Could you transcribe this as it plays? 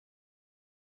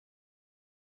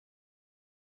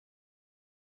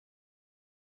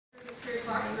3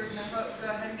 o'clock, so we're going to go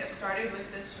ahead and get started with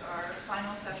this, our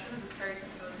final session of the Sperry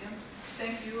Symposium.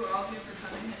 Thank you, all of you, for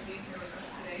coming and being here with us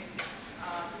today.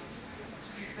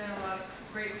 There's been a lot of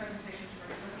great presentations.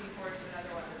 We're looking forward to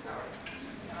another one this hour.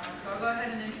 So I'll go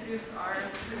ahead and introduce our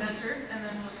presenter, and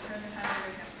then we'll turn the time over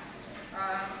to him.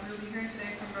 We'll be hearing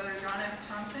today from Brother John S.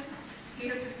 Thompson. He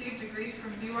has received degrees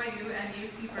from BYU and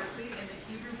UC Berkeley in the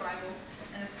Hebrew Bible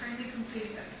and is currently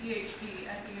completing a PhD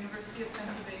at the University of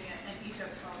Pennsylvania in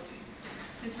Egyptology.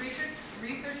 His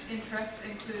research interests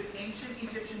include ancient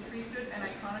Egyptian priesthood and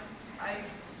iconography.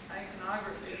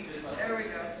 There we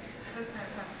go. That's kind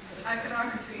of fun.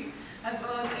 Iconography, as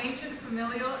well as ancient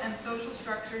familial and social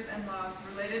structures and laws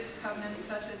related to covenants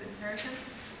such as inheritance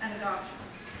and adoption.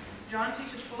 John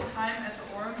teaches full-time at the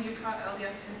Orem, Utah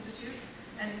LDS Institute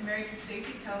and is married to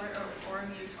Stacy Keller of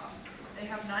Orem, Utah. They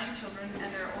have 9 children,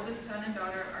 and their oldest son and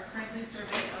daughter are currently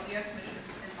serving LDS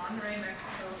missions in Monterrey,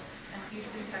 Mexico, and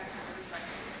Houston, Texas,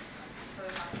 respectively.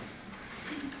 Brother Thompson.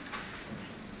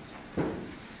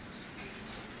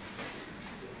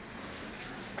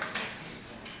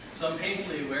 So I'm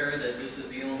painfully aware that this is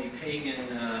the only pagan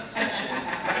session.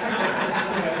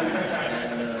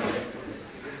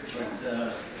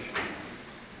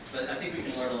 But I think we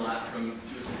can learn a lot from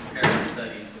doing some comparative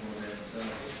studies a little bit. So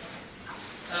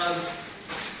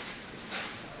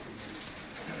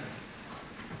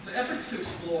efforts to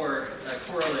explore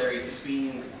corollaries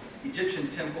between Egyptian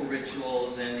temple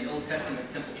rituals and the Old Testament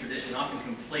temple tradition often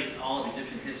conflate all of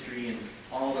Egyptian history and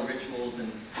all the rituals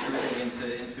and everything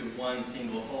into one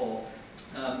single whole.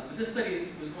 But this study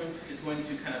is going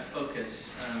to kind of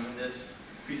focus, this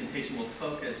presentation will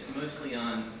focus mostly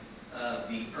on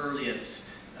the earliest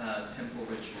temple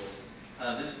rituals.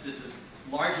 This is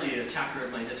largely a chapter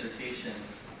of my dissertation,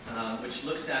 which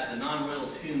looks at the non-royal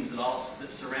tombs that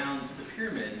surround the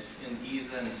pyramids in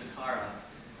Giza and Saqqara.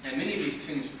 And many of these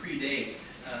tombs predate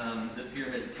the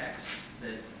pyramid texts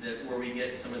where we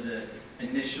get some of the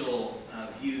initial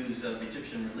views of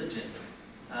Egyptian religion.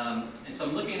 And so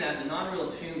I'm looking at the non-royal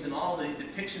tombs and all the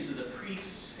depictions of the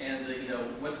priests and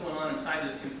what's going on inside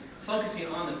those tombs, focusing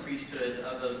on the priesthood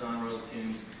of those non-royal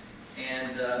tombs.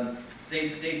 And they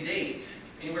date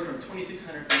anywhere from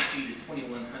 2600 BC to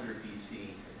 2100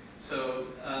 BC. So,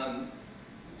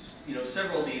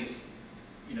 several of these,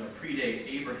 predate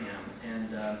Abraham.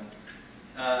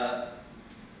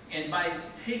 And by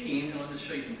taking, and I'll just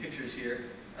show you some pictures here,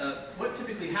 what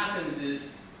typically happens is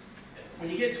when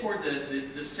you get toward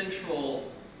the central,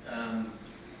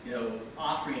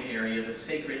 offering area, the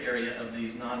sacred area of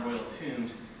these non-royal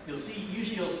tombs,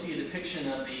 usually you'll see a depiction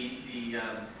of the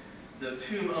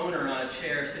tomb owner on a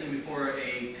chair sitting before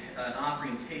an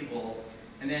offering table,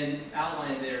 and then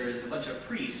outlined there is a bunch of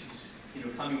priests,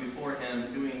 coming before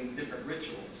him doing different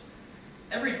rituals.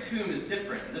 Every tomb is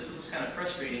different. This is what's kind of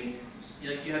frustrating.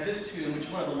 You have this tomb, which is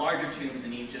one of the larger tombs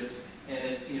in Egypt, and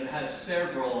it has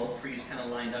several priests kind of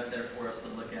lined up there for us to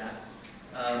look at.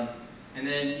 And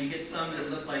then you get some that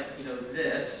look like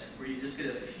this, where you just get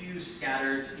a few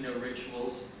scattered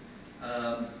rituals,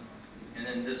 and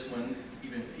then this one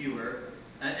even fewer.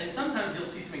 And sometimes you'll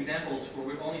see some examples where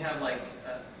we only have like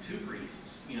 2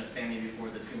 priests, standing before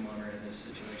the tomb owner in this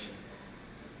situation.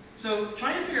 So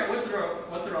trying to figure out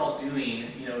what they're all doing,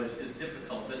 is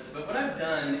difficult. But what I've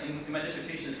done in my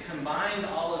dissertation is combined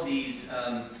all of these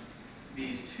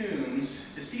tombs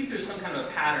to see if there's some kind of a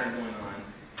pattern going on.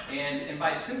 And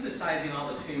by synthesizing all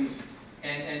the tombs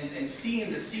and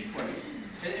seeing the sequence,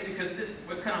 and because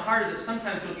what's kind of hard is that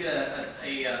sometimes you'll get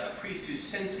a priest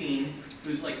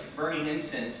who's like burning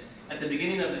incense at the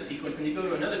beginning of the sequence, and you go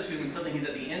to another tomb and suddenly he's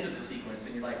at the end of the sequence,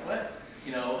 and you're like, what?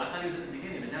 I thought he was at the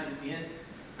beginning, but now he's at the end.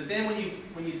 But then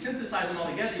when you synthesize them all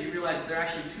together, you realize that there are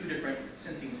actually 2 different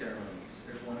censing ceremonies.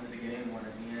 There's one at the beginning and one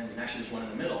at the end, and actually there's one in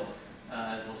the middle,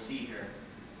 as we'll see here.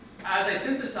 As I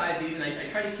synthesize these, and I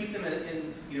try to keep them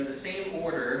in the same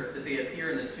order that they appear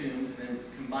in the tombs, and then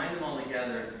combine them all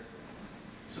together,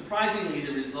 surprisingly,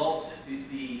 the result,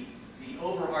 the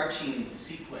overarching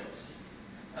sequence,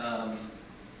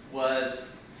 was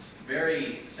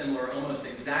very similar, almost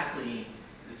exactly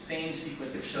the same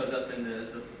sequence that shows up in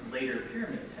the later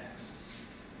pyramid texts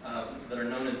that are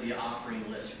known as the offering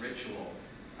list ritual.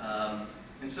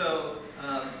 So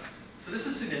this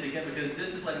is significant because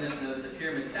this is letting us know that the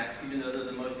pyramid texts, even though they're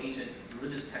the most ancient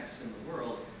religious texts in the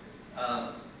world,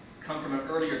 come from an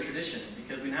earlier tradition,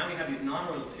 because we have these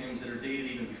non-royal tombs that are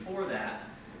dated even before that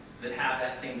have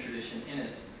that same tradition in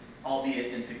it,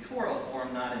 albeit in pictorial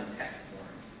form, not in text form.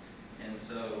 And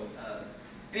so,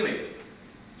 anyway,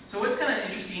 so what's kind of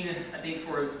interesting, I think,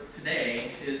 for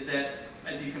today is that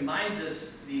as you combine these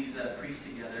priests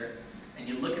together and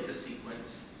you look at the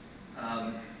sequence,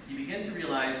 you begin to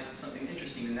realize something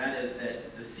interesting, and that is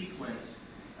that the sequence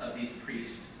of these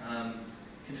priests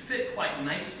can fit quite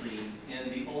nicely in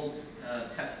the Old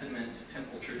Testament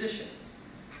temple tradition.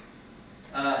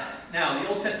 Now, the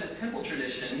Old Testament temple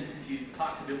tradition, if you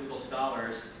talk to biblical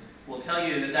scholars, will tell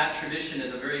you that that tradition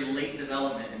is a very late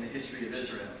development in the history of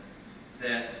Israel.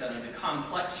 That the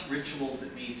complex rituals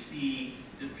that we see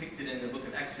depicted in the book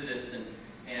of Exodus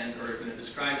or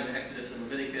described in Exodus and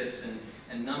Leviticus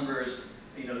and Numbers,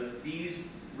 these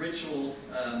rituals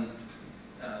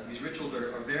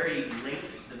are very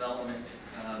late development.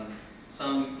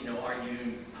 Some,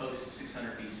 argue post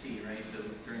 600 BC, right? So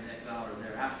during the exile or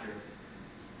thereafter.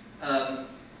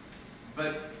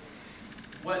 But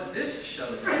what this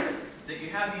shows us, that you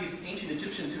have these ancient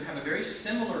Egyptians who have a very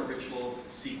similar ritual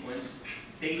sequence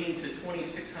dating to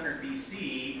 2600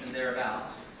 BC and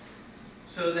thereabouts,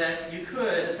 so that you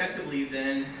could effectively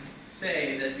then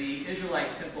say that the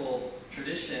Israelite temple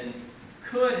tradition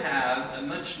could have a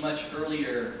much, much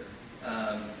earlier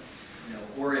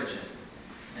origin.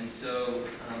 And so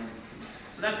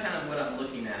that's kind of what I'm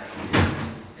looking at.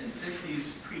 And since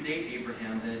these predate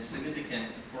Abraham, then it's significant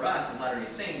for us as Latter-day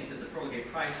Saints that the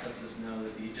Prologate Christ lets us know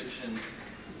that the Egyptians,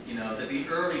 that the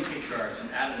early patriarchs from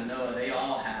Adam and Noah, they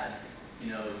all had,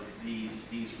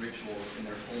 these rituals in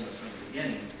their fullness from the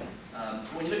beginning.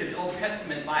 When you look at the Old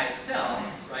Testament by itself,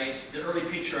 right, the early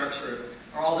patriarchs are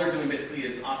all they're doing basically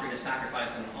is offering a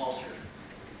sacrifice on an altar.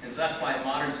 And so that's why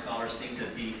modern scholars think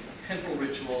that the temple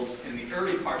rituals in the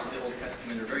early parts of the Old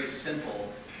Testament are very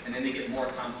simple, and then they get more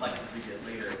complex as we get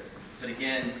later. But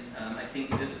again, I think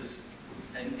this is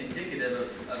indicative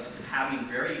of having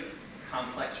very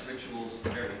complex rituals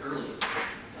very early.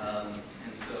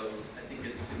 And so I think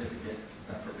it's significant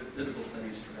for biblical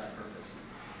studies for that purpose.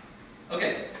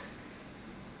 Okay.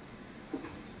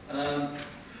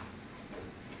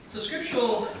 So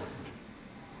scriptural,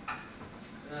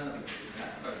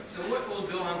 so what we'll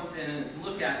go on then is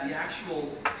look at the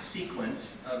actual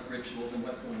sequence of rituals and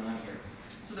what's going on here.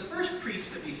 So the first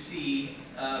priest that we see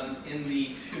in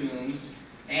the tombs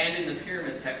and in the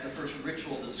pyramid text, the first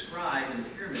ritual described in the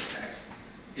pyramid text,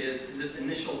 is this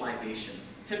initial libation.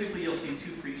 Typically you'll see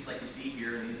two priests like you see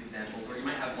here in these examples, or you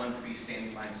might have one priest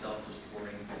standing by himself just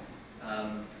pouring.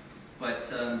 But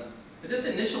this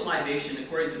initial libation,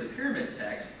 according to the pyramid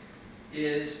text,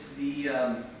 is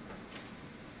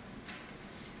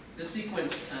this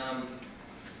sequence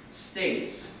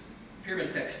pyramid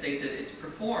text state that it's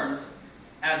performed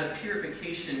as a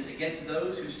purification against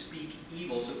those who speak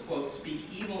evil. So, quote, speak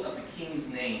evil of the king's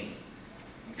name.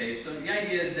 Okay, so the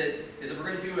idea is that we're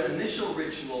going to do an initial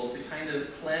ritual to kind of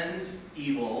cleanse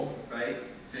evil, right?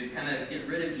 To kind of get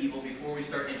rid of evil before we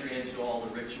start entering into all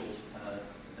the rituals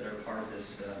that are part of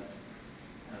this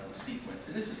sequence.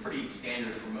 And this is pretty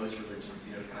standard for most religions,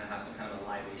 to kind of have some kind of a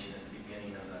libation at the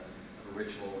beginning of a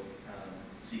ritual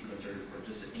sequence, or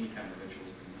just any kind of rituals,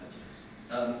 pretty much.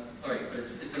 All right, but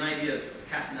it's an idea of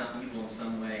casting out evil in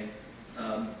some way.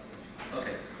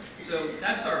 Okay, so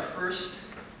that's our first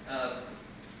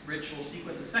ritual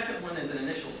sequence. The second one is an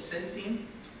initial censing,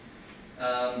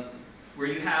 where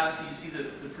you have, so you see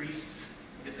the priests,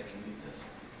 I guess I can use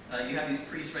this. You have these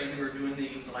priests right here who are doing the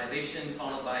libation,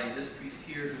 followed by this priest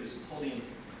here who's holding,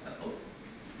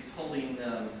 he's holding,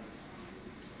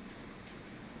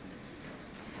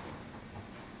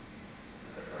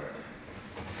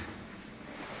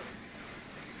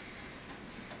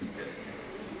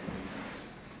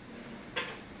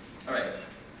 all right.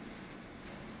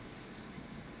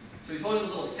 So he's holding a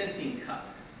little censing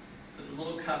cup. So it's a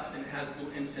little cup and it has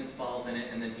little incense balls in it,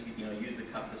 and then he can use the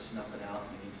cup to snuff it out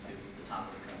when he needs to, the top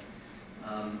of the cup.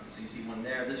 So you see one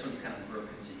there. This one's kind of broken,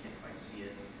 so you can't quite see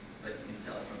it, but you can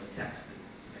tell it from the text that,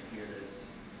 right here that it's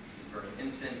burning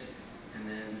incense. And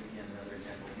then again, another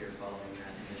example here following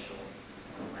that initial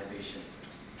libation.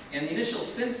 And the initial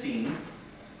censing,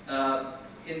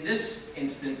 in this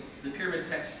instance, the pyramid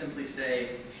texts simply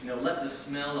say, let the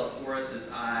smell of Horus's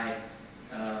eye,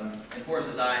 and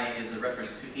Horus's eye is a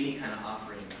reference to any kind of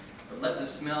offering, but let the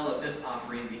smell of this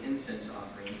offering, the incense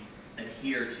offering,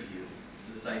 adhere to you.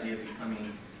 So this idea of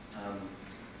becoming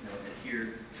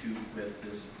adhered to with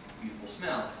this beautiful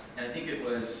smell. And I think it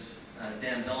was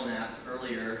Dan Belknap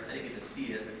earlier, I didn't get to see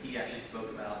it, but he actually spoke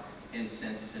about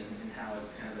incense and how it's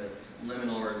kind of a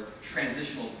liminal or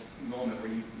transitional moment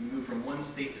where you move from one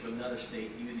state to another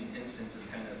state using incense as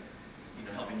kind of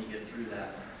helping you get through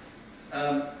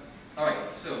that. All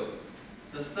right, so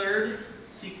the third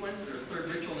sequence, or third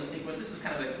ritual in the sequence, this is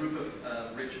kind of a group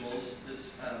of rituals,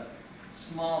 this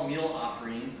small meal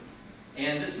offering.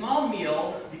 And the small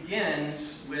meal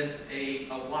begins with a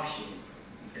washing,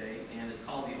 okay? And it's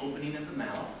called the opening of the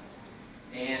mouth.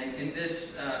 And in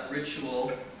this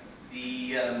ritual,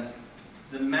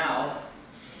 the mouth,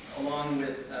 along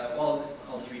with, well,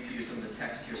 I'll just read to you some of the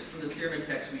text here. So from the pyramid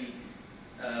text,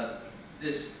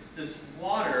 this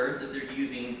water that they're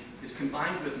using is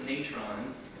combined with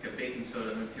natron, like a baking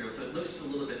soda material, so it looks a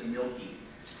little bit milky.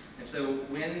 And so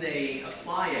when they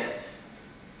apply it,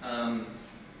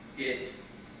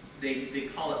 they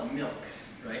call it milk,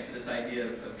 right? So this idea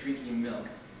of drinking milk.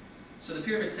 So the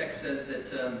pyramid text says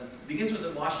that it begins with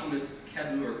the washing with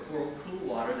kebu, or cool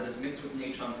water that is mixed with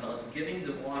natron pellets, giving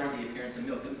the water the appearance of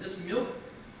milk. This milk,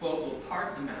 quote, will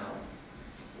part the mouth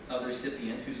of the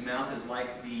recipient, whose mouth is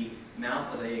like the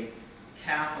mouth of a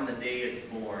calf on the day it's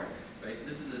born, right? So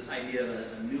this is this idea of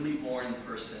a newly born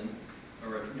person,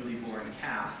 or a newly born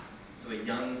calf, so a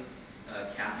young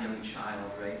calf, young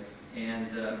child, right?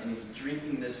 And he's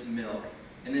drinking this milk.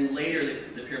 And then later,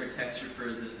 the pyramid text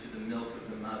refers this to the milk of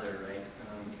the mother, right?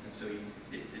 And so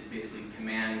it basically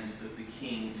commands the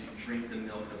king to drink the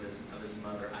milk of his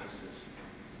mother, Isis.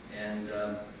 And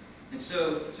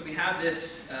so we have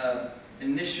this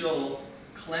initial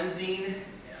cleansing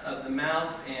of the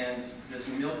mouth and this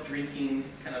milk drinking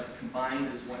kind of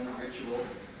combined as one ritual.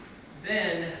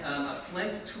 Then a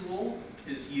flint tool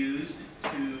is used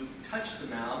to touch the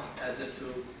mouth, as if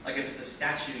to, like if it's a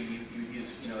statue, you would use,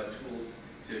 a tool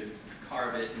to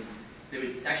carve it. And they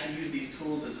would actually use these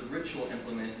tools as a ritual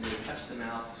implement, and they would touch the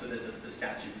mouth so that the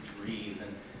statue could breathe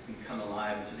and come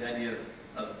alive. And so the idea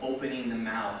of opening the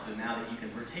mouth, so now that you can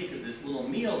partake of this little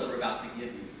meal that we're about to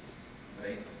give you,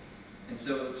 right? And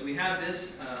so we have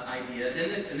this idea,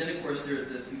 and then of course there's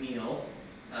this meal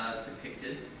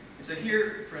depicted. And so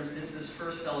here, for instance, this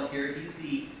first fellow here, he's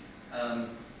the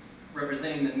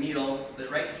representing the meal, but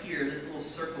right here, this little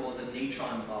circle is a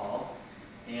natron ball,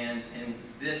 and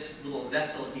this little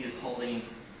vessel he is holding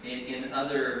in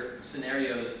other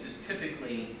scenarios is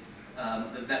typically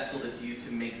the vessel that's used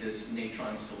to make this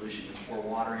natron solution. You pour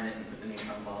water in it and put the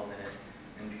natron balls in it.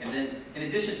 And then, in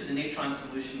addition to the natron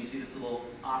solution, you see this little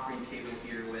offering table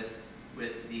here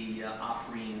with the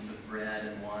offerings of bread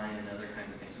and wine and other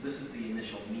kinds of things. So this is the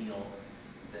initial meal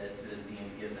that is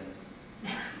being given.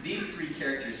 These three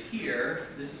characters here,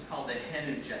 this is called the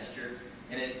Henu gesture,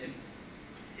 and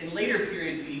in later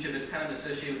periods of Egypt, it's kind of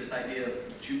associated with this idea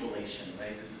of jubilation,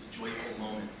 right? This is a joyful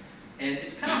moment. And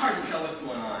it's kind of hard to tell what's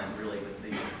going on, really, with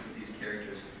these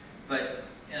characters. But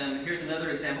here's another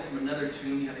example from another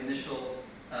tomb. You have the initial,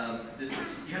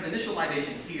 you have the initial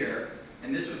libation here,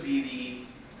 and this would be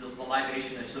the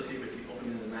libation associated with the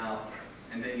opening of the mouth,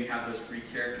 and then you have those three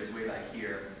characters way back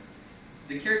here.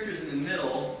 The characters in the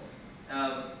middle,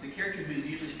 the character who's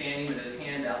usually standing with his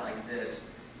hand out like this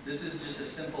is just a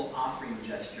simple offering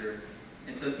gesture.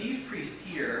 And so these priests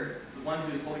here, the one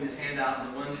who's holding his hand out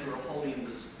and the ones who are holding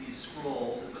these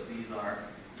scrolls, that's what these are,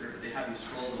 they have these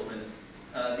scrolls open,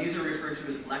 these are referred to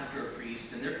as lector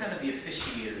priests, and they're kind of the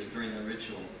officiators during the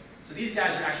ritual. So these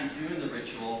guys are actually doing the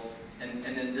ritual, and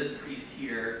then this priest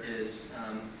here is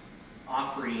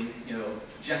offering,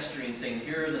 gesturing, saying,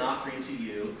 here's an offering to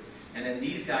you. And then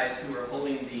these guys who are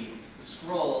holding the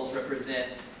scrolls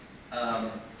represent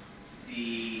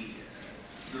the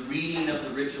reading of the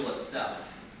ritual itself.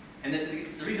 And then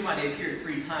the reason why they appear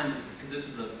three times is because this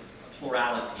is a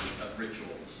plurality of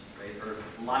rituals, right? Or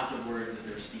lots of words that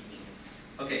they're speaking.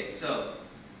 Okay, so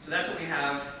that's what we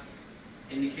have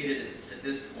indicated at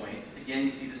this point. Again,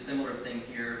 you see the similar thing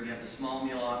here. We have the small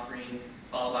meal offering,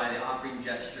 followed by the offering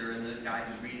gesture and the guy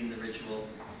who's reading the ritual,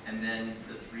 and then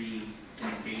the three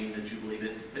indicating the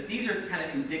Jubilee. But these are kind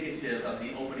of indicative of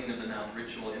the opening of the mouth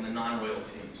ritual in the non-royal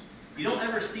tombs. You don't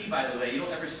ever see, by the way, you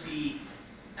don't ever see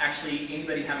actually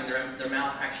anybody having their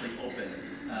mouth actually open.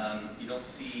 You don't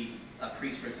see a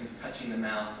priest, for instance, touching the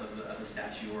mouth of a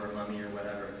statue or a mummy or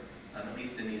whatever, at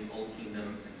least in these Old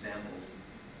Kingdom examples.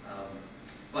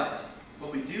 But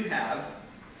what we do have,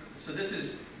 so this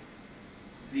is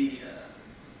the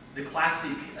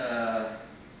classic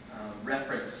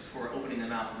reference for opening the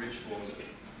mouth rituals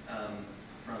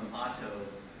from Otto.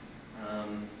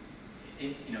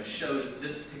 Shows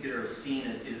this particular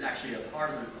scene is actually a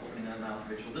part of the opening of the mouth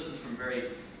ritual. This is from very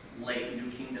late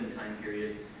New Kingdom time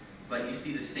period, but you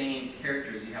see the same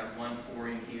characters. You have one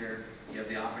pouring here, you have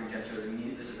the offering gesture.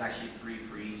 This is actually three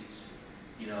priests.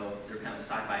 They're kind of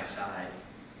side by side.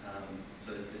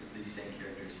 So it's these same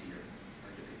characters here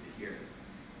are depicted here.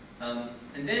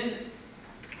 And then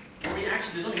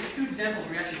there's only two examples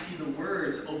where we actually see the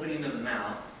words opening of the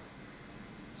mouth.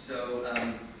 So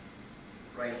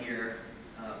right here,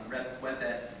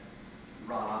 Webet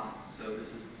Ra, so this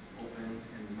is open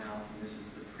in the mouth, and this is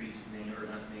the priest's name, or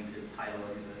not name, his title.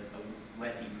 He's a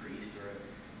Weti priest, or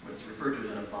what's referred to as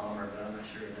an embalmer, but I'm not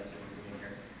sure if that's what he's doing here.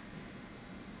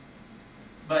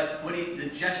 But the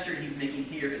gesture he's making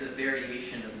here is a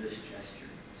variation of this gesture.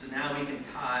 So now we can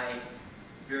tie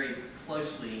very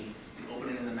closely the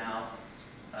opening of the mouth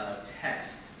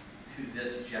text to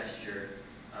this gesture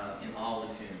in all the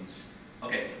tombs.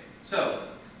 Okay, so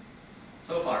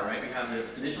far, right, we have the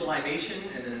initial libation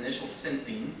and then initial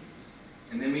censing,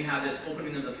 and then we have this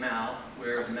opening of the mouth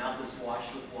where the mouth is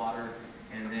washed with water,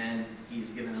 and then he's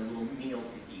given a little meal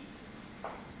to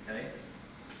eat. Okay?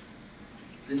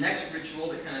 The next ritual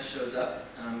that kind of shows up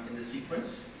in the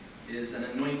sequence is an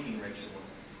anointing ritual.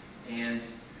 And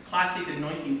the classic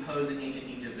anointing pose in ancient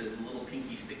Egypt is a little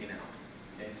pinky sticking out.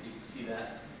 Okay, so you can see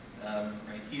that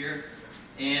right here.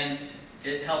 And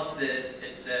it helps that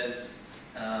it says,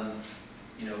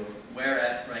 you know,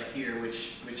 whereth right here,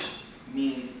 which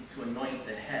means to anoint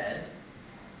the head.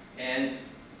 And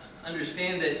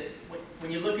understand that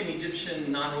when you look in Egyptian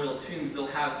non-royal tombs, they'll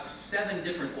have 7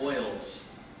 different oils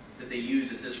that they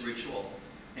use at this ritual.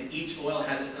 And each oil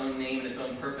has its own name and its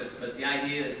own purpose, but the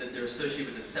idea is that they're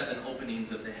associated with the 7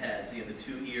 openings of the head. So you have the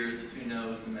 2 ears, the 2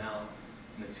 nose, the mouth,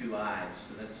 and the 2 eyes.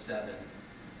 So that's 7.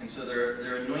 And so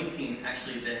they're anointing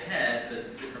actually the head, the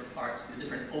different parts, the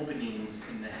different openings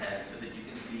in the head, so that you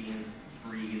can see and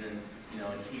breathe and, you know,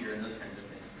 and hear and those kinds of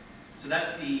things. So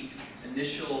that's the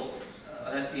initial,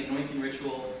 that's the anointing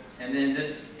ritual. And then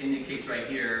this indicates right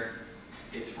here,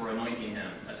 it's for anointing him.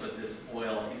 That's what this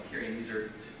oil he's carrying. These are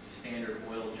standard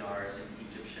oil jars in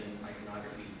Egyptian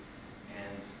iconography.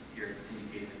 And here it's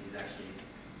indicating that he's actually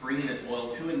bringing this oil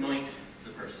to anoint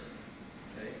the person.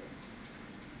 Okay?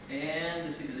 And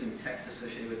let's see if there's any text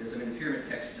associated with this. I mean, the pyramid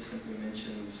text just simply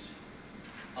mentions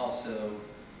also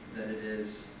that it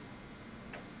is,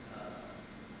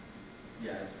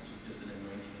 yeah, it's just an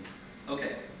anointing.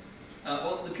 Okay.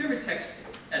 Well, the pyramid text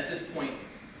at this point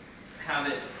have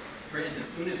it, for instance,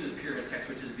 Unis's pyramid text,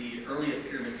 which is the earliest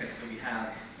pyramid text that we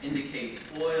have, indicates,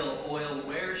 oil, oil,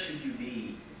 where should you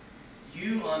be?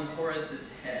 You on Horus's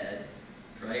head,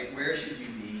 right? Where should you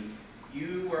be?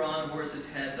 You were on Horus's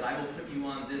head, but I will put you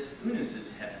on this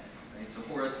Unis's head. Right? So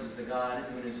Horus is the god,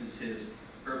 Unis is his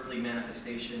earthly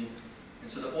manifestation. And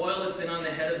so the oil that's been on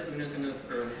the head of Unis,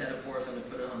 or the head of Horus, I'm going to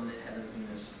put it on the head of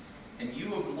Unis. And you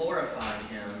will glorify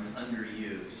him under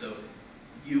you. So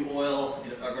you, oil,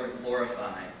 are going to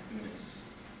glorify Unis.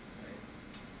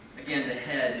 Right? Again, the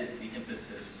head is the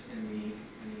emphasis in the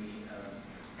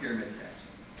pyramid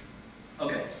text.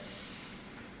 Okay.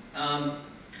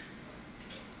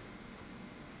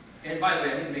 And by the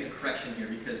way, I need to make a correction here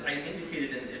because I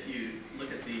indicated, if you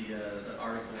look at the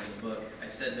article in the book, I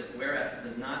said that whereth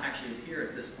does not actually appear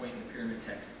at this point in the pyramid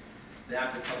text. That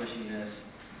after publishing this,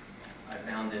 I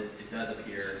found that it does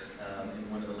appear in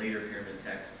one of the later pyramid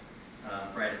texts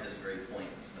right at this very point.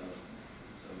 So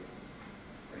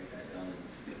write that down.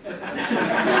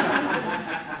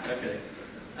 Okay.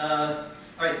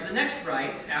 All right, so the next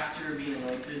rite after being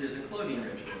anointed is a clothing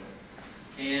ritual.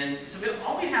 And so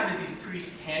all we have is these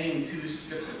priests handing 2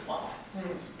 strips of cloth.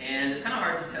 And it's kind of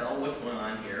hard to tell what's going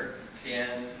on here.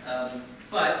 And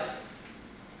but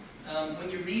when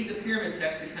you read the pyramid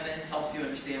text, it kind of helps you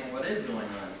understand what is going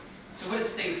on. So what it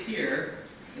states here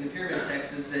in the pyramid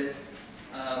text is that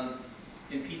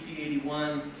in PT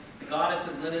 81, the goddess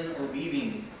of linen or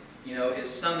weaving, you know, is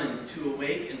summoned to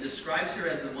awake and describes her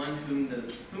as the one whom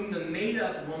the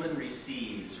made-up woman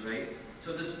receives, right?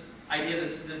 So this idea,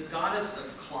 this goddess of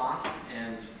cloth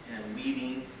and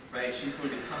weaving, right? She's going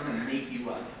to come and make you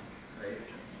up, right?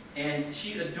 And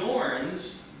she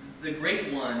adorns the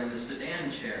great one in the sedan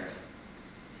chair.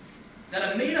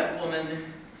 That a made-up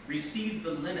woman receives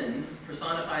the linen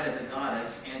personified as a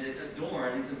goddess, and it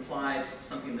adorns implies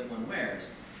something that one wears.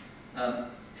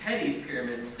 Teddy's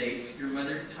pyramid states, your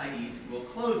mother Taït will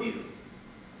clothe you,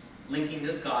 linking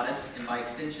this goddess, and by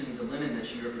extension the linen that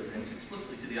she represents,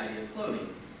 explicitly to the idea of clothing.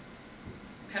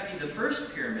 Pepi, the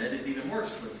first pyramid, is even more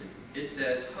explicit. It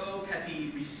says, Ho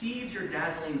Pepi, receive your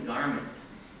dazzling garment,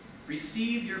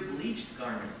 receive your bleached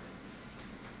garment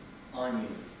on you,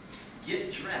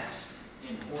 get dressed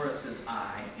in Horus's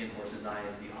eye. Again, Horus's eye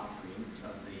is the offering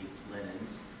of the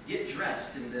linens. Get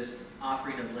dressed in this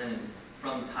offering of linen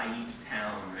from Taït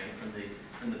town, right?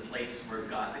 From the place where the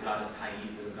goddess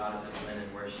Taït, the goddess of linen,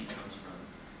 where she comes from.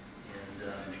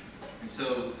 And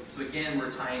so again,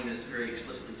 we're tying this very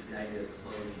explicitly to the idea of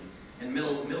clothing. And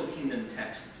Middle Kingdom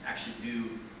texts actually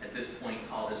do, at this point,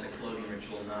 call this a clothing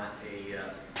ritual, not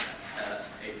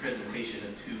a presentation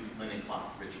of 2 linen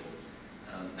cloth rituals.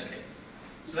 Okay,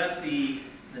 so that's the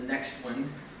next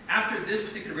one. After this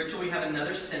particular ritual, we have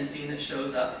another censing that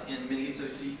shows up in many. So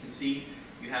you can see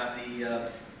you have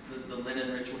the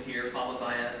linen ritual here, followed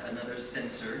by another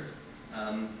censer.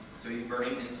 So you're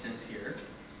burning incense here.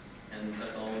 And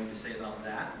that's all we need to say about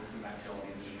that. We'll come back to all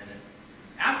these in a minute.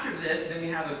 After this, then we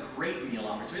have a great meal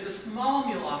offering. So we have the small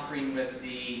meal offering with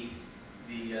the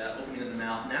opening of the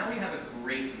mouth. Now we have a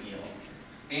great meal.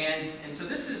 And so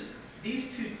this is,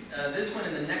 these two, this one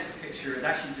in the next picture is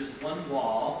actually just one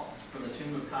wall from the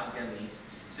tomb of Kagemi,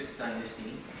 6th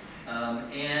dynasty.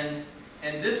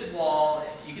 And this wall,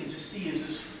 you can just see, is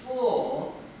just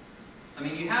full. I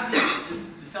mean, you have the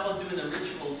fellows doing the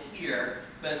rituals here,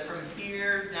 but from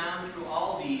here down through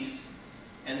all these,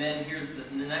 and then here's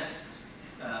the next,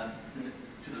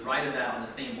 to the right of that on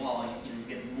the same wall,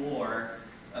 you get more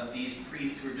of these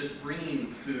priests who are just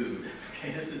bringing food.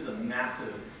 Okay, this is a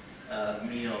massive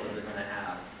meal that they're going to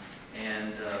have,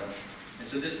 and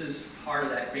so this is part of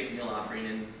that great meal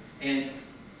offering. And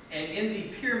in the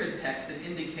pyramid text, it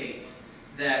indicates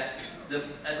that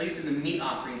at least in the meat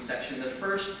offering section, the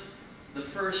first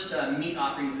meat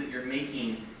offerings that you're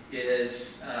making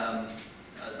is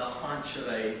the haunch of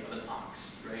an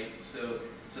ox, right? So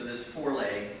this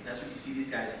foreleg, that's what you see these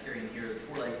guys carrying here, the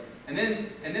foreleg. And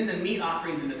then the meat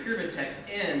offerings in the pyramid text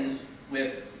ends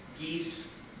with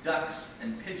geese, ducks,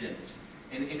 and pigeons.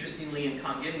 And interestingly, in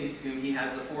Kangemi's tomb, he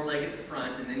has the foreleg at the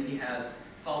front, and then he has,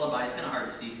 followed by, it's kind of hard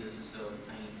to see because this is so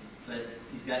tiny, but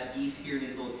he's got geese here in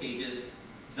these little cages,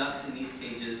 ducks in these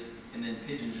cages, and then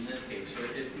pigeons in this cage. So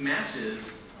it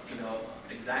matches,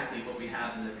 exactly what we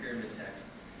have in the pyramid text.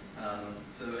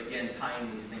 So again,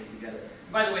 tying these things together.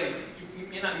 By the way, you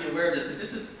may not be aware of this, but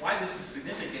this is why this is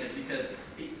significant is because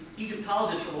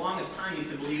Egyptologists for the longest time used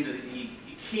to believe that the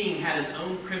king had his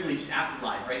own privileged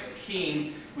afterlife, right? The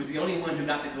king was the only one who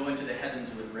got to go into the heavens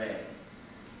with Re.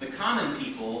 The common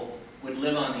people would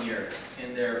live on the earth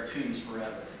in their tombs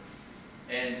forever.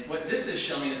 And what this is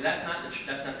showing is that's not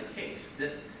the case.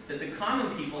 That the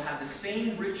common people have the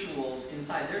same rituals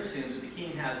inside their tombs that the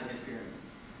king has in his pyramids.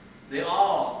 They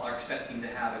all are expecting to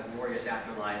have a glorious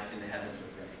afterlife in the heavens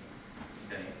with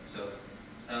Re. Okay, so,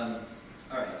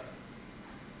 all right.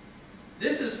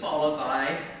 This is followed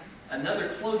by another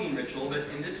clothing ritual, but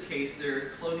in this case, they're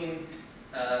clothing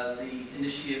the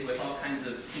initiate with all kinds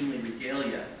of kingly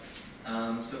regalia.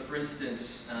 So, for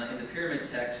instance, in the pyramid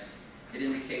text, it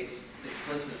indicates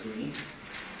explicitly,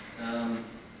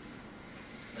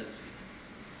 let's see,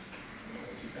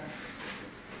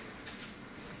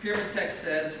 pyramid text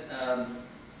says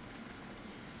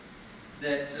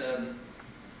that,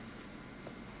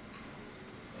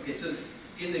 okay, so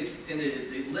in the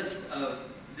list of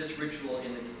this ritual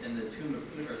in the tomb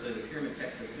of, or sorry, the pyramid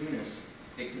text of Unis,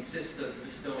 it consists of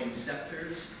bestowing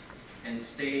scepters and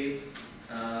staves,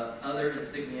 other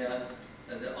insignia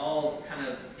that all kind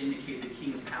of indicate the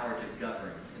king's power to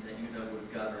govern, and that the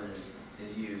word govern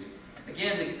is used.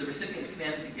 Again, the recipient is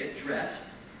commanded to get dressed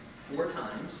 4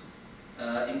 times,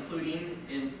 including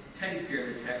in Teddy's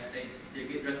pyramid text, they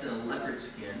get dressed in a leopard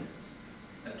skin,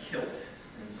 a kilt,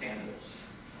 and sandals.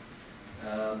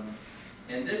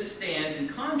 And this stands in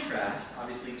contrast,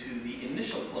 obviously, to the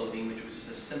initial clothing, which was just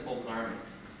a simple garment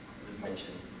that was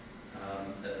mentioned,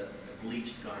 a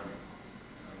bleached garment.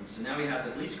 So now we have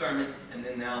the bleached garment, and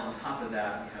then now on top of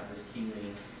that, we have this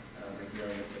kingly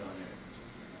regalia put on there.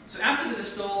 So after the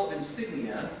bestowal of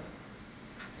insignia,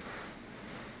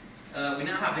 we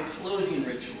now have the closing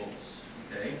rituals,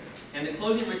 okay? And the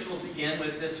closing rituals begin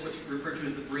with this, what's referred to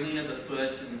as the bringing of the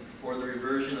foot, or the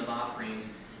reversion of offerings.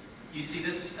 You see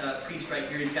this priest right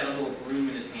here, he's got a little broom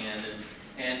in his hand,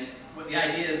 and what the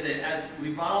idea is that as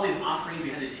we brought all these offerings, we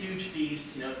had this huge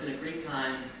feast, it's been a great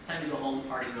time, it's time to go home, the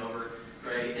party's over,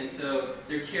 right? And so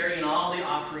they're carrying all the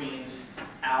offerings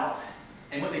out,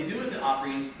 and what they do with the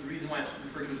offerings, the reason why it's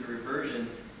referred to as a reversion,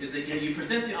 is that you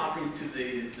present the offerings to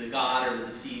the god or the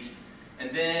deceased,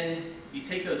 and then you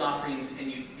take those offerings and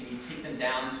you take them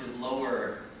down to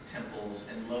lower temples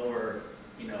and lower,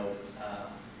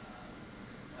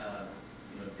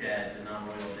 dead, the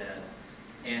non-royal dead.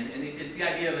 And it's the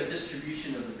idea of a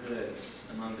distribution of the goods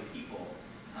among the people.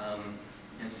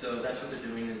 And so that's what they're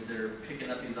doing, is they're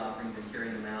picking up these offerings and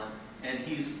carrying them out. And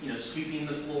he's sweeping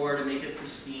the floor to make it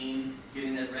pristine,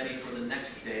 getting it ready for the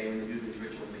next day when they do these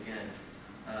rituals again.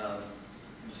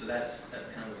 And so that's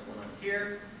kind of what's going on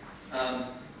here.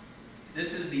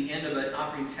 This is the end of an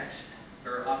offering text,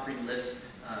 or offering list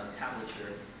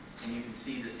tablature. And you can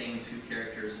see the same 2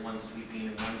 characters, one sweeping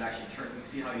and one's actually turning. You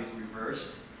can see how he's reversed.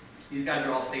 These guys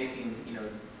are all facing,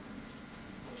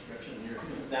 which direction?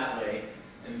 That way.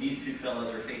 And these 2 fellows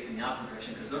are facing the opposite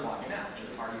direction because they're walking out.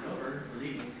 The party's over, we're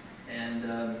leaving. And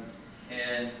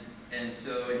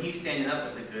he's standing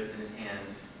up with the goods in his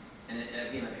hands. And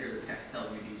again, up here the text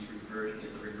tells you it's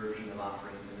a reversion of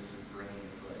offerings, and this is bringing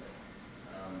the foot.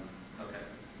 Okay.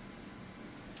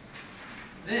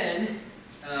 Then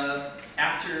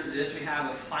this, we have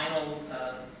a final,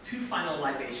 two final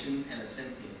libations and a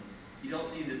censing. You don't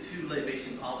see the two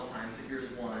libations all the time, so here's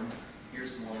one,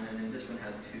 and then this one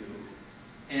has two.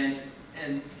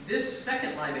 And this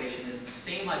second libation is the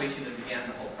same libation that began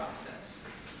the whole process.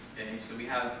 Okay, so we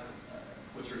have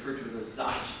what's referred to as a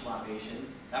Zach libation.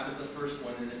 That was the first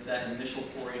one, and it's that initial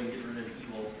foray to get rid of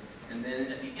evil. And then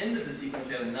at the end of the sequence,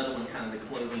 we have another one, kind of the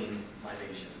closing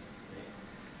libation.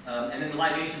 Okay? And then the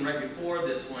libation right before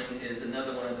this one is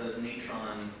another one of those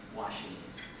natron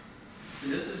washings. So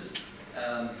this is,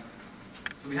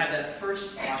 so we had that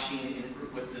first washing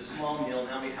with the small meal.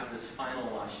 Now we have this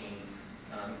final washing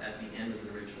at the end of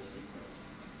the ritual sequence.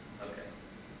 Okay.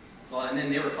 Well, and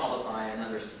then they were followed by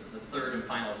another, the third and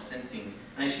final censing.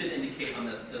 And I should indicate on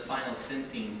the final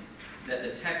censing that the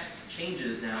text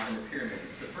changes now in the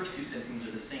pyramids. The first two censings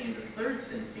are the same. The third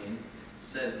censing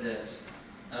says this.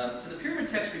 So the pyramid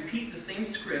texts repeat the same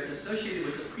script associated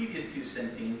with the previous two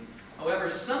censings. However,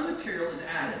 some material is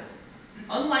added.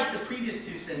 Unlike the previous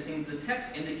two censings, the text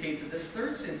indicates that this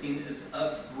third censing is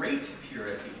of great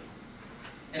purity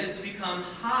and is to become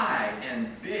high and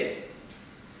big,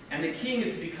 and the king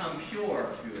is to become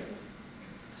pure through it.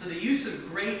 So the use of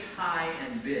great, high,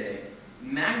 and big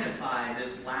magnify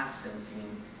this last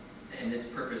censing and its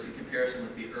purpose in comparison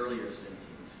with the earlier censings.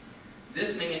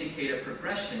 This may indicate a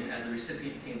progression as the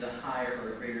recipient attains a higher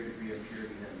or a greater degree of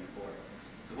purity than before.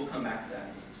 So we'll come back to that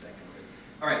in just a second.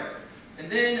 All right,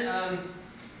 and then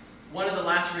one of the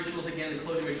last rituals, again, the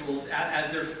closing rituals,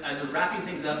 as they're wrapping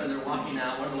things up and they're walking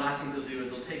out, one of the last things they'll do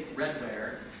is they'll take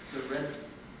redware, so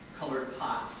red-colored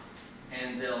pots,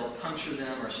 and they'll puncture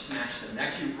them or smash them. They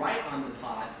actually write on the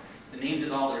pot the names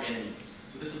of all their enemies.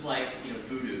 So this is like,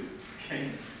 voodoo, okay?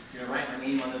 Write my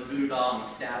name on this voodoo doll and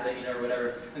stab it, or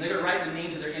whatever. And they're going to write the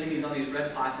names of their enemies on these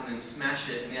red pots and then smash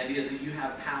it. And the idea is that you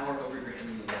have power over your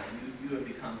enemy now. You have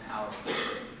become powerful.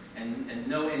 And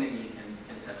no enemy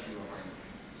can touch you or harm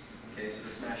you. Okay, so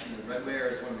the smashing of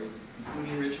redware is one of the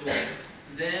concluding rituals.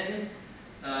 Then,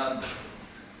 I'll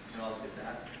also get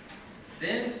that.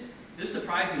 Then, this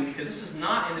surprised me because this is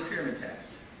not in the pyramid text.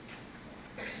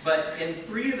 But in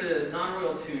 3 of the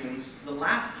non-royal tombs, the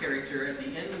last character at the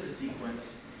end of the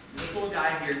sequence is this little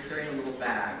guy here carrying a little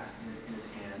bag in his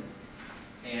hand.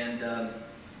 And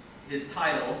his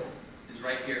title is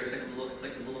right here. It's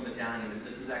like a little medallion.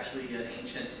 This is actually an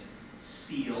ancient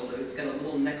seal. So it's got a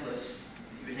little necklace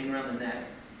that you would hang around the neck,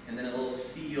 and then a little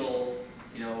seal,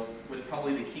 with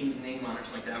probably the king's name on it, or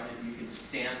something like that. You could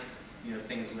stamp,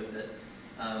 things with it.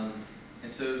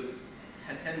 And so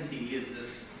Hatenti is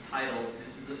this title.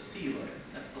 This is a sealer.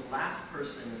 That's the last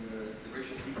person in the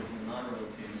ritual sequence in the non-royal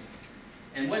tombs.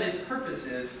 And what his purpose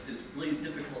is really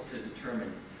difficult to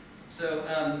determine. So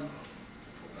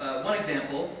one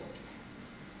example,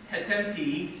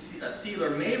 Hatenti, a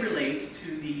sealer, may relate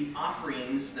to the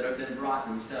offerings that have been brought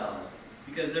themselves.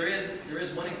 Because there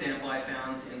is one example I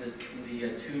found in the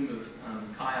tomb of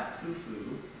Kayaf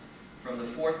Khufu from the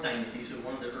 4th dynasty, so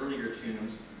one of the earlier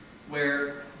tombs,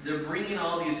 where they're bringing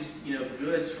all these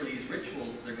goods for these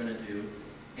rituals that they're going to do,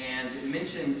 and it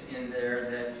mentions in there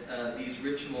that these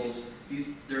rituals,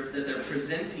 that they're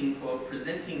presenting, quote,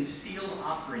 presenting sealed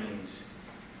offerings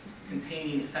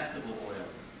containing festival oil,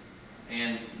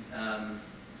 and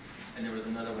there was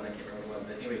another one I can't remember what it was,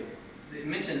 but anyway, it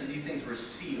mentions that these things were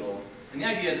sealed, and the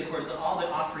idea is, of course, that all the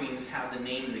offerings have the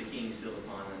name of the king sealed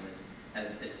upon them,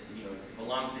 as it's it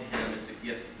belongs to him. It's a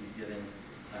gift he's given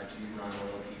to these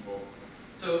non-royal people.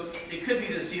 So it could be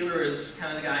the sealer is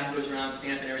kind of the guy who goes around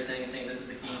stamping everything and saying this is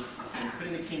the king's,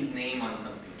 putting the king's name on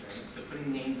something. Right? So putting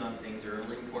names on things are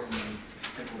really important in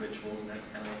temple rituals, and that's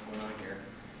kind of what's going on here.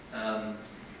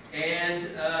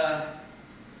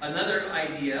 Another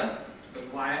idea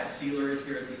of why a sealer is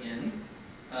here at the end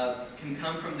can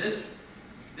come from this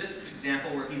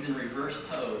example where he's in reverse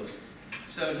pose.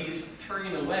 So he's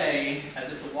turning away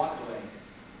as if to walk away.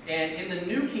 And in the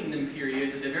New Kingdom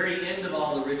periods, at the very end of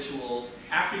all the rituals,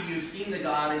 after you've seen the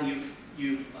god and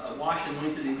you've washed,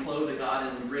 anointed, and clothed the god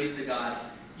and embraced the god,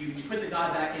 you put the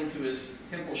god back into his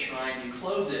temple shrine, you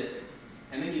close it,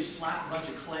 and then you slap a bunch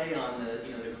of clay on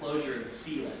the closure and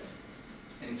seal it.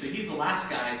 And so he's the last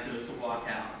guy to walk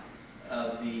out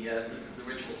of the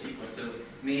ritual sequence. So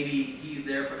maybe he's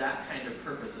there for that kind of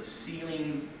purpose of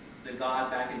sealing the god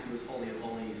back into his Holy of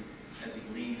Holies as he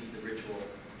leaves the ritual.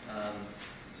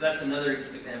 So that's another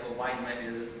example of why he might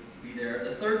be there.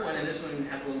 The third one, and this one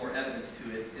has a little more evidence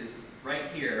to it, is right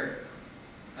here.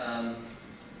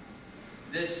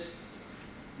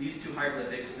 These 2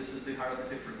 hieroglyphics, this is the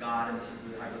hieroglyphic for God, and this is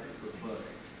the hieroglyphic for book.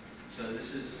 So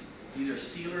these are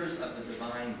sealers of the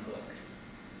divine book.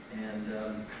 And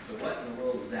so what in the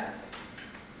world is that?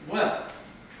 Well,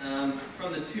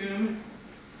 from the tomb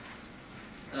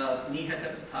of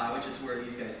Neheteptah, which is where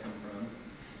these guys come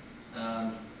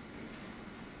from.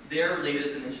 They're related,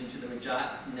 as I mentioned, to the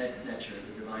Majat Necher,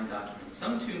 the divine documents.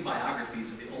 Some tomb biographies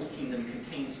of the Old Kingdom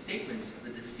contain statements of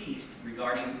the deceased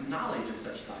regarding knowledge of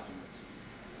such documents.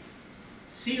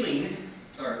 Sealing,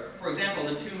 or for example,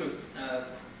 the tomb of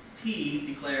T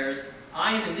declares,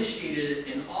 "I am initiated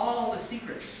in all the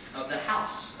secrets of the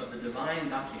house of the divine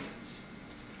documents."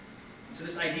 So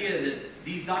this idea that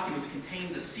these documents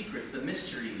contain the secrets, the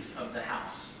mysteries of the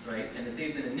house, right? And that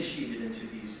they've been initiated into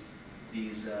these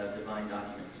divine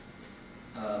documents,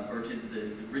 or to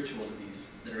the rituals of these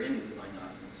that are in these divine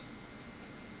documents.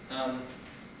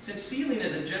 Since sealing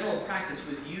as a general practice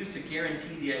was used to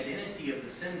guarantee the identity of the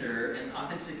sender and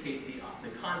authenticate the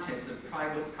contents of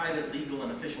private legal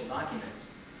and official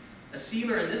documents, a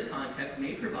sealer in this context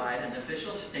may provide an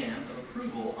official stamp of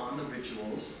approval on the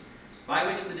rituals by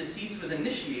which the deceased was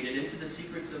initiated into the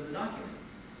secrets of the document,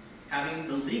 having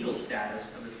the legal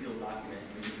status of a sealed document.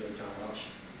 And you go to John Welch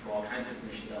for all kinds of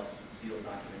information about sealed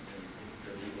documents and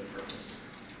their legal purpose.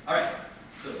 All right,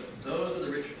 so those are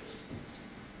the rituals.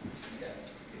 We got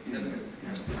 7 minutes to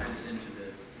kind of tie this into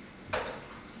the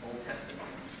Old Testament.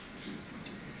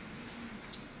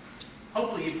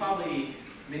 Hopefully,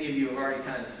 many of you have already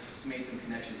kind of made some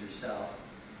connections yourself.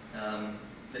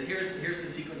 But here's the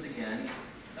sequence again,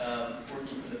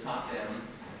 working from the top down.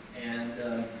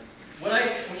 And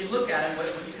when you look at it, what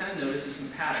you kind of notice is some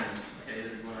patterns, okay,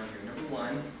 that are going on here. Number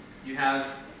one, you have,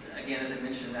 again, as I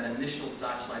mentioned, that initial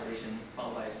Zach libation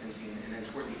followed by a censing, and then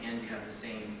toward the end you have the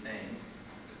same thing,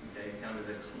 okay, kind of as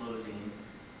a closing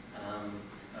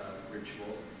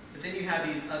ritual. But then you have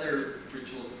these other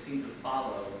rituals that seem to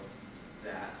follow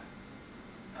that.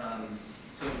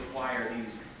 So why are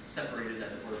these separated,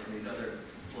 as it were, from these other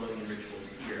closing rituals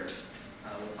here?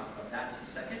 We'll talk about that in just a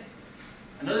second.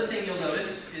 Another thing you'll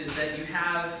notice is that you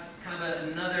have kind of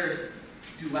another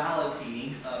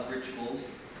duality of rituals.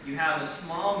 You have a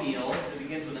small meal that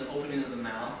begins with an opening of the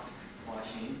mouth,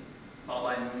 washing,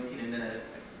 followed by anointing, and then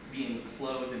being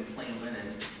clothed in plain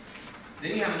linen.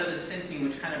 Then you have another censing,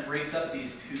 which kind of breaks up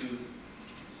these two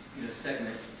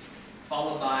segments,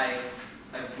 followed by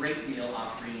a great meal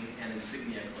offering and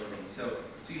insignia clothing. So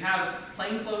you have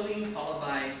plain clothing, followed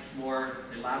by more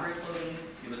elaborate clothing.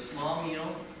 You have a small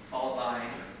meal, followed by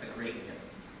a great meal.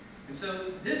 And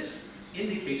so this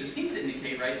indicates, or seems to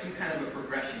indicate, right, some kind of a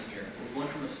progression here. We're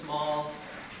going from a small,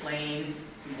 plain,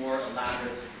 to more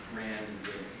elaborate, grand, and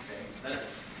big. Okay, so that's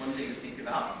one thing to think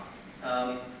about.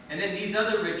 And then these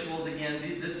other rituals, again,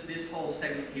 this whole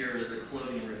segment here is the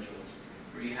clothing rituals,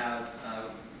 where you have,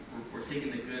 we're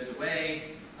taking the goods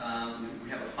away, we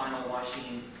have a final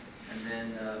washing, and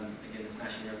then, again, the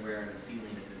smashing everywhere and the sealing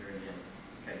at the very end.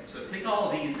 Okay, so take all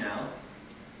of these now.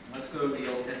 Let's go to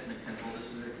the Old Testament temple. This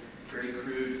is a very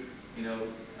crude,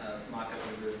 mock-up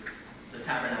of the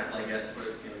tabernacle, I guess, but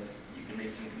you can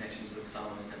make some connections with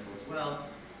Solomon's temple as well.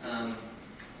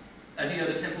 As you know,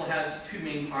 the temple has two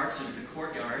main parts. There's the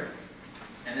courtyard,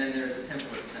 and then there's the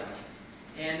temple itself.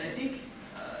 And I think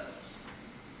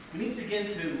we need to begin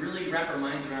to really wrap our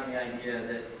minds around the idea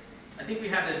that I think we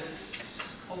have this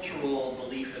cultural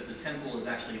belief that the temple is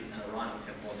actually an Aaronic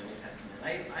temple in the Old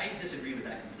Testament. I disagree with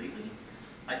that completely.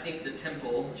 I think the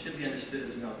temple should be understood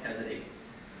as Melchizedek,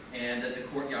 and that the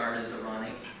courtyard is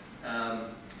Aaronic.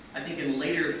 I think in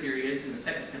later periods, in the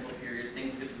Second Temple period,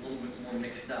 things get a little bit more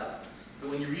mixed up. But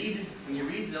when you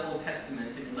read the Old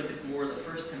Testament and you look at more of the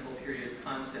First Temple period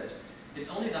concepts, it's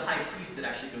only the high priest that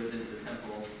actually goes into the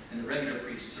temple, and the regular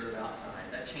priests serve outside.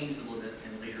 That changes a little bit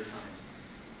in later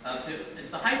times. So it's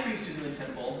the high priest who's in the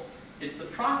temple. It's the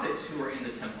prophets who are in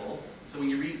the temple. So when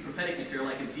you read prophetic material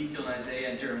like Ezekiel and Isaiah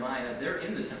and Jeremiah, they're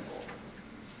in the temple.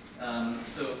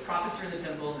 So prophets are in the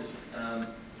temple,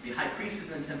 the high priest is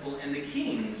in the temple, and the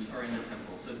kings are in the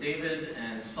temple. So David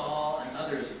and Saul and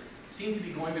others seem to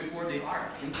be going before the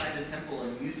ark inside the temple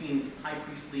and using high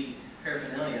priestly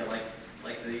paraphernalia,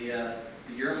 like the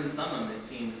Urim and Thummim. It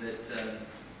seems that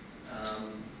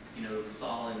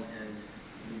Saul and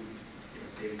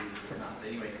David used it or not. But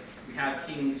anyway, we have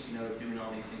kings, doing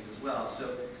all these things as well.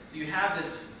 So you have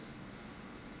this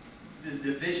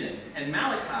division. And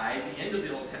Malachi, the end of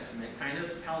the Old Testament, kind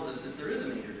of tells us that there is a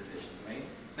major division, right?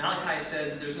 Malachi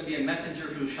says that there's going to be a messenger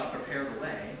who shall prepare the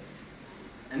way.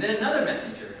 And then another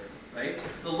messenger, right?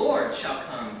 The Lord shall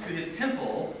come to his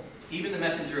temple, even the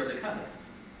messenger of the covenant.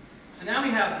 So now we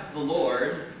have the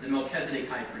Lord, the Melchizedek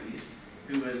high priest,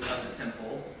 who is of the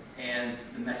temple, and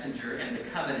the messenger, and the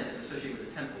covenant is associated with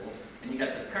the temple. And you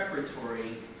got the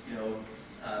preparatory,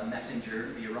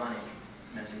 messenger, the Aaronic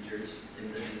messengers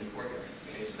in the courtyard.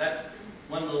 Okay, so that's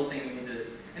one little thing we need to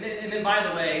And then, by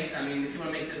the way, I mean, if you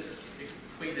want to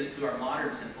equate this to our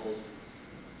modern temples,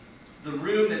 the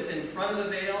room that's in front of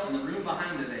the veil and the room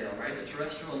behind the veil, right, the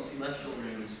terrestrial and celestial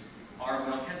rooms, are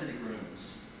Melchizedek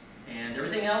rooms. And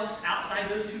everything else outside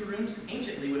those two rooms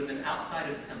anciently would have been outside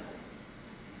of the temple.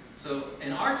 So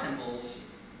in our temples,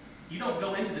 you don't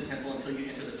go into the temple until you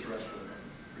enter the terrestrial room,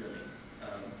 really,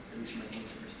 at least from an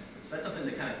ancient perspective. So that's something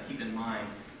to kind of keep in mind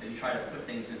as you try to put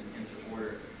things into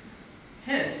order.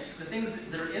 Hence, the things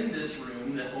that are in this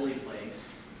room, the holy place,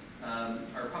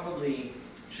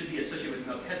 should be associated with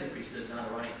Melchizedek priesthood, not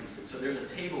Aaronic priesthood. So there's a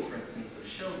table, for instance, of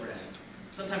showbread.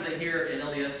 Sometimes I hear in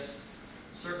LDS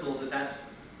circles that that's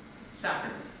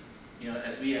sacrament,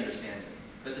 as we understand it.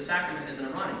 But the sacrament is an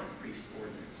Aaronic priest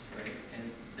ordinance, right? And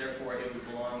therefore it would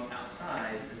belong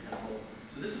outside the temple.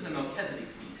 So this is a Melchizedek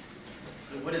feast.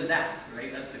 So what is that,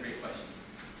 right? That's the great question.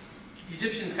 The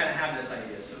Egyptians kind of have this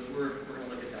idea, so we're going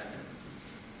to look at that now.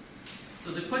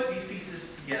 So as we put these pieces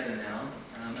together now,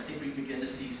 I think we begin to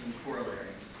see some corollaries.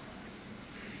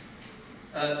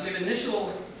 So we have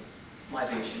initial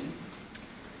libation,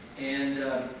 and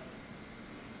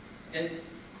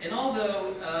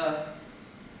although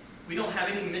we don't have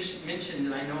any mention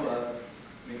that I know of,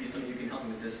 maybe some of you can help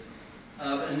me with this,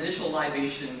 of an initial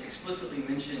libation explicitly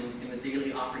mentioned in the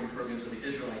daily offering programs of the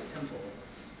Israelite temple,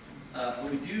 but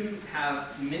we do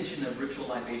have mention of ritual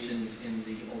libations in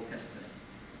the Old Testament.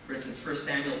 For instance, 1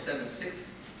 Samuel 7:6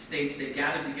 states, they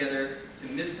gathered together to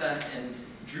Mizpah and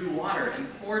drew water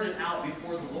and poured it out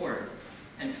before the Lord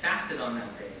and fasted on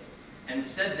that day and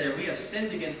said there, we have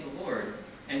sinned against the Lord.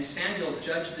 And Samuel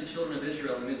judged the children of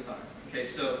Israel in Mizpah. Okay,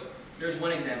 so there's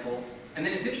one example. And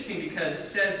then it's interesting because it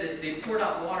says that they poured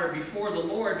out water before the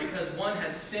Lord because one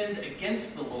has sinned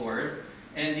against the Lord.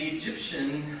 And the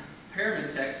Egyptian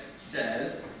pyramid text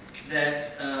says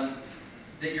that,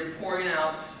 that you're pouring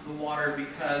out the water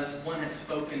because one has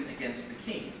spoken against the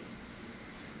king.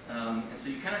 And so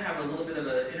you kind of have a little bit of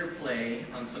an interplay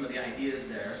on some of the ideas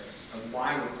there of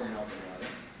why we're pouring out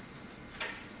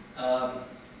the water.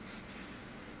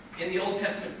 In the Old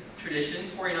Testament tradition,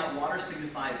 pouring out water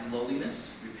signifies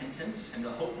lowliness, repentance, and the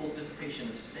hopeful dissipation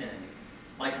of sin,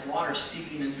 like water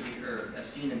seeping into the earth, as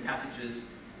seen in passages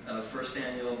of 1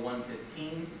 Samuel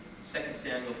 1:15, 2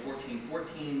 Samuel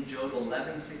 14:14, Job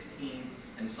 11:16,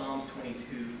 and Psalms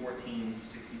 22:14,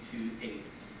 62:8.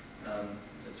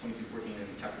 That's 22:14 in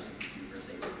chapter 62, verse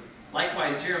 8.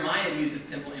 Likewise, Jeremiah uses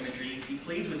temple imagery. He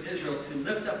pleads with Israel to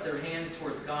lift up their hands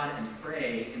towards God and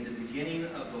pray in the beginning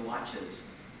of the watches.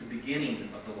 The beginning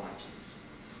of the watches,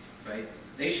 right?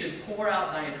 They should pour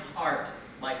out thine heart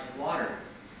like water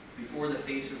before the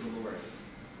face of the Lord.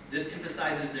 This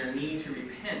emphasizes their need to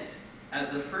repent as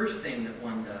the first thing that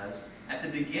one does at the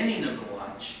beginning of the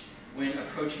watch when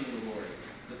approaching the Lord.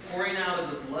 The pouring out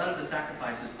of the blood of the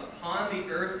sacrifices upon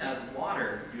the earth as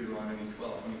water, Deuteronomy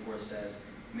 12:24 says,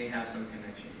 may have some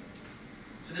connection.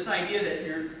 So this idea that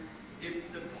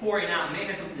the pouring out may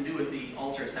have something to do with the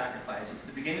altar sacrifice. It's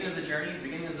the beginning of the journey, the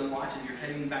beginning of the watch as you're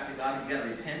heading back to God. You've got to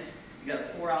repent. You've got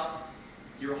to pour out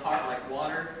your heart like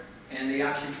water, and they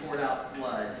actually poured out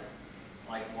blood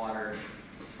like water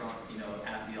from,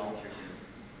 at the altar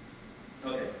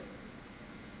here. Okay.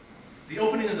 The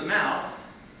opening of the mouth,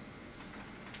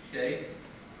 okay,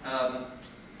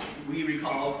 we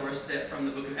recall, of course, that from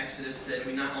the book of Exodus that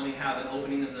we not only have an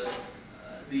opening of the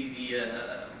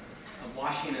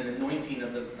washing and anointing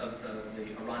of the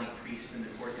Aaronic priest in the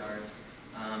courtyard,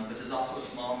 but there's also a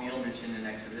small meal mentioned in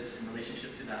Exodus in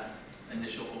relationship to that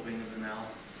initial opening of the mouth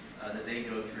that they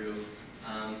go through,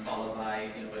 followed by,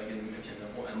 again, we mentioned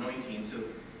the anointing. So,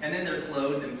 and then they're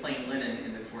clothed in plain linen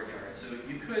in the courtyard. So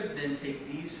you could then take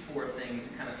these four things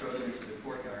and kind of throw them into the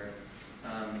courtyard,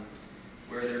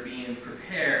 where they're being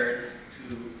prepared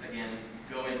to, again,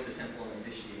 go into the temple and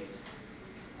initiate.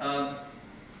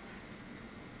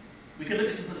 We could look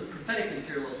at some of the prophetic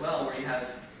material as well, where you have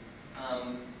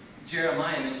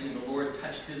Jeremiah mentioning the Lord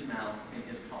touched his mouth in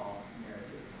his call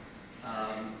narrative.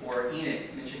 Or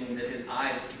Enoch mentioning that his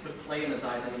eyes, he put clay in his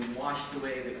eyes and he washed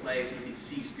away the clay so he could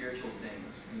see spiritual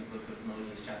things in the book of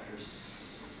Moses, chapter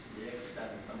 6, 7,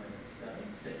 somewhere in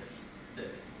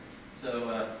 6.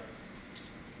 So,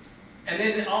 and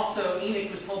then also Enoch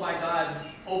was told by God,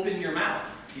 open your mouth.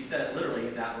 He said it literally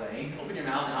that way. Open your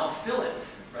mouth and I'll fill it,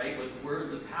 right, with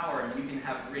words of power, and you can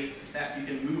have great effect. You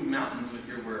can move mountains with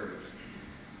your words,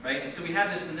 right? And so we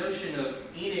have this notion of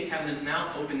Enoch having his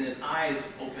mouth open, his eyes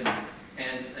open,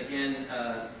 and again,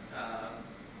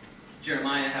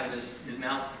 Jeremiah having his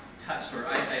mouth touched, or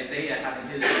Isaiah having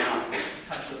his mouth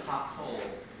touched with hot coal,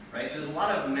 right? So there's a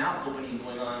lot of mouth opening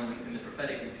going on in the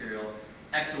prophetic material,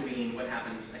 echoing what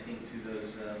happens, I think, to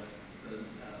those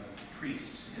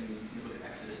priests in the book of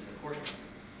Exodus in the courtyard.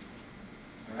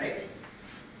 All right?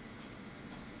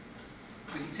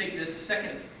 We can take this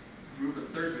second group, or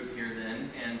third group here then,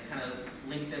 and kind of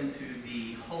link them to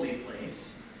the holy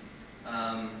place.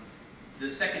 The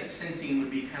second sensing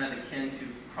would be kind of akin to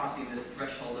crossing this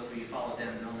threshold that we followed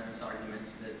down Milner's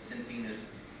arguments that sensing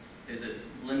is a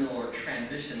liminal or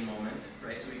transition moment,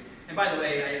 right? So and by the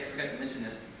way, I forgot to mention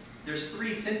this, there's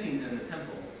 3 sensings in the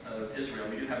temple of Israel.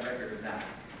 We do have record of that,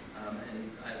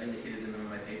 and I've indicated them in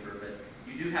my paper, but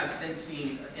you do have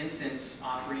sensing incense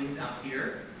offerings out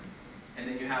here, and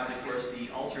then you have, of course,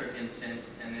 the altar of incense,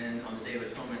 and then on the Day of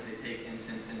Atonement, they take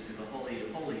incense into the Holy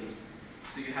of Holies.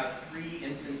 So you have 3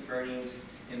 incense burnings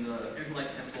in the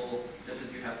Israelite temple, just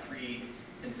as you have 3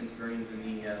 incense burnings in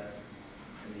the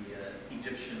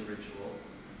Egyptian ritual,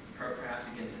 perhaps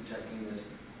again suggesting this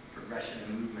progression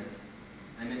and movement.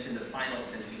 I mentioned the final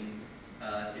sensing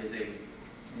is a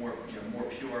more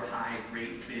pure, high,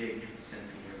 great, big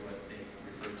sensing is what they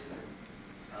refer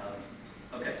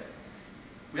to. Okay.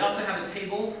 We also have a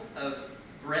table of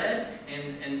bread,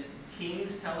 and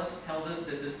Kings tells us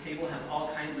that this table has all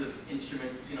kinds of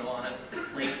instruments, on it,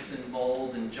 plates and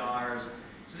bowls and jars.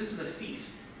 So this is a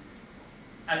feast.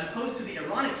 As opposed to the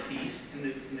Aaronic feast in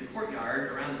the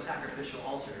courtyard around the sacrificial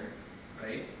altar,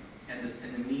 right? And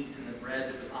the meat and the bread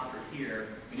that was offered here,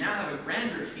 we now have a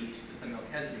grander feast. It's a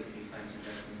Melchizedek feast, I'm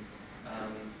suggesting,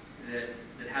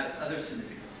 that has other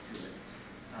significance to it.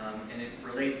 And it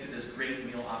relates to this great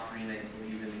meal offering, I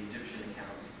believe, in the Egyptian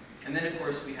accounts. And then, of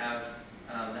course, we have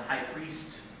the high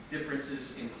priest's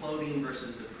differences in clothing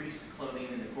versus the priest's clothing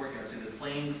in the courtyard. So the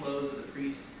plain clothes of the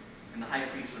priest and the high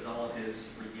priest with all of his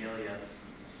regalia,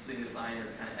 signifying or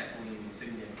kind of echoing the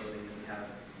insignia clothing that we have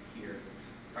here.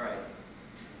 All right.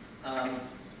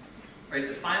 Right,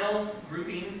 the final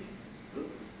grouping. I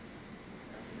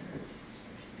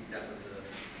think that was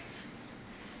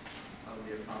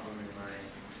probably a problem in my.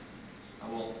 I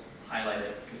won't highlight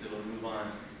it because it will move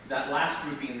on. That last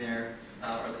grouping there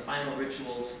are the final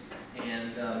rituals,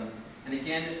 and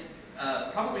again,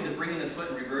 probably the bringing the foot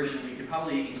and reversion we could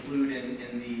probably include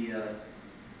in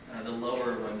the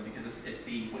lower ones, because it's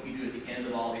what you do at the end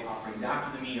of all the offerings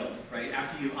after the meal, right?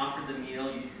 After you offered the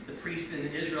meal, the priest in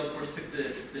Israel, of course, took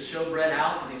the showbread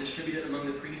out and they distributed it among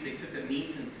the priests. They took the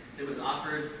meat that was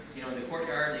offered, in the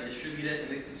courtyard, and they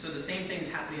distributed it. And so the same thing's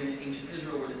happening in ancient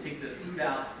Israel, where they take the food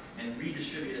out and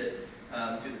redistribute it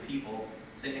to the people.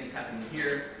 Same thing's happening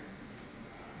here.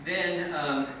 Then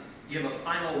you have a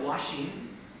final washing,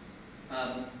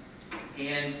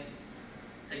 and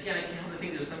again, I can't help but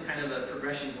think there's some kind of a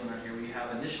progression going on here, where you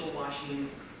have initial washing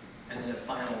and then a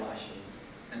final washing.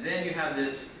 And then you have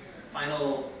this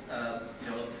final,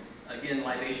 again,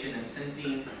 libation and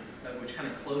censing, which kind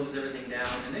of closes everything down.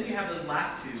 And then you have those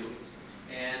last two.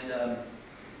 And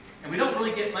we don't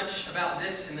really get much about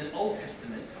this in the Old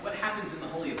Testament. What happens in the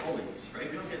Holy of Holies, right?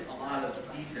 We don't get a lot of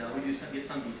detail. We do get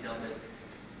some detail,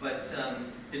 but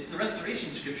it's the restoration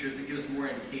scriptures that give us more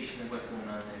indication of what's going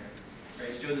on there. Right?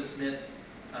 It's Joseph Smith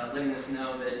letting us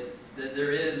know that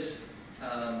there is,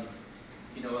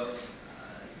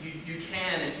 you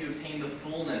can, if you obtain the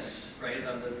fullness, right,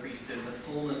 of the priesthood, the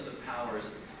fullness of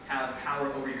powers, have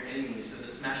power over your enemies. So the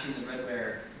smashing the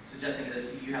breadware, suggesting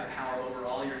this, you have power over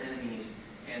all your enemies,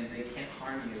 and they can't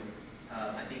harm you.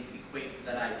 I think equates to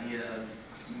that idea of,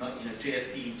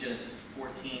 JST, Genesis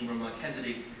 14, where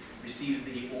Melchizedek receives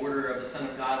the order of the Son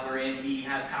of God, wherein he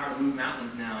has power to move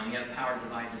mountains now, and he has power to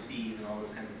divide the seas, and all those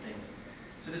kinds of things.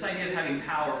 So this idea of having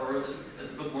power, or as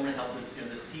the Book of Mormon tells us,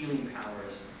 the sealing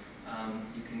powers,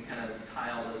 you can kind of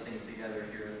tie all those things together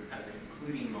here as a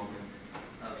concluding moment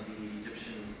of the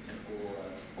Egyptian temple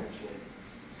ritual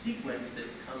sequence that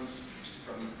comes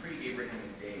from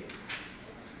pre-Abrahamic days.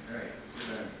 All right,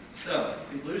 we're done. So,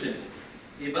 conclusion.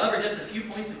 The above are just a few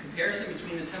points of comparison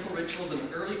between the temple rituals of an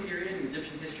early period in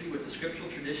Egyptian history with the scriptural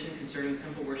tradition concerning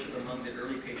temple worship among the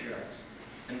early patriarchs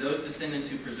and those descendants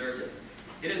who preserved it.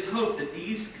 It is hoped that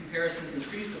these comparisons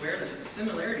increase awareness of the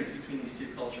similarities between these two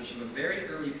cultures from a very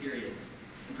early period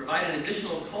and provide an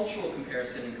additional cultural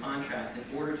comparison and contrast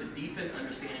in order to deepen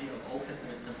understanding of Old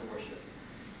Testament temple worship.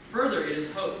 Further, it is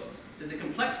hoped that the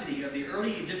complexity of the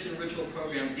early Egyptian ritual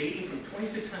program dating from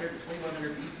 2600 to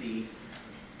 2100 BC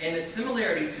and its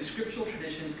similarity to scriptural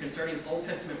traditions concerning Old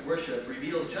Testament worship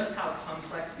reveals just how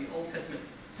complex the Old Testament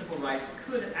temple rites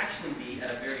could actually be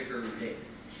at a very early date,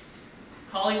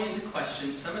 calling into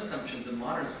question some assumptions of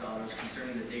modern scholars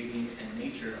concerning the dating and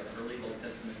nature of early Old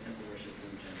Testament temple worship in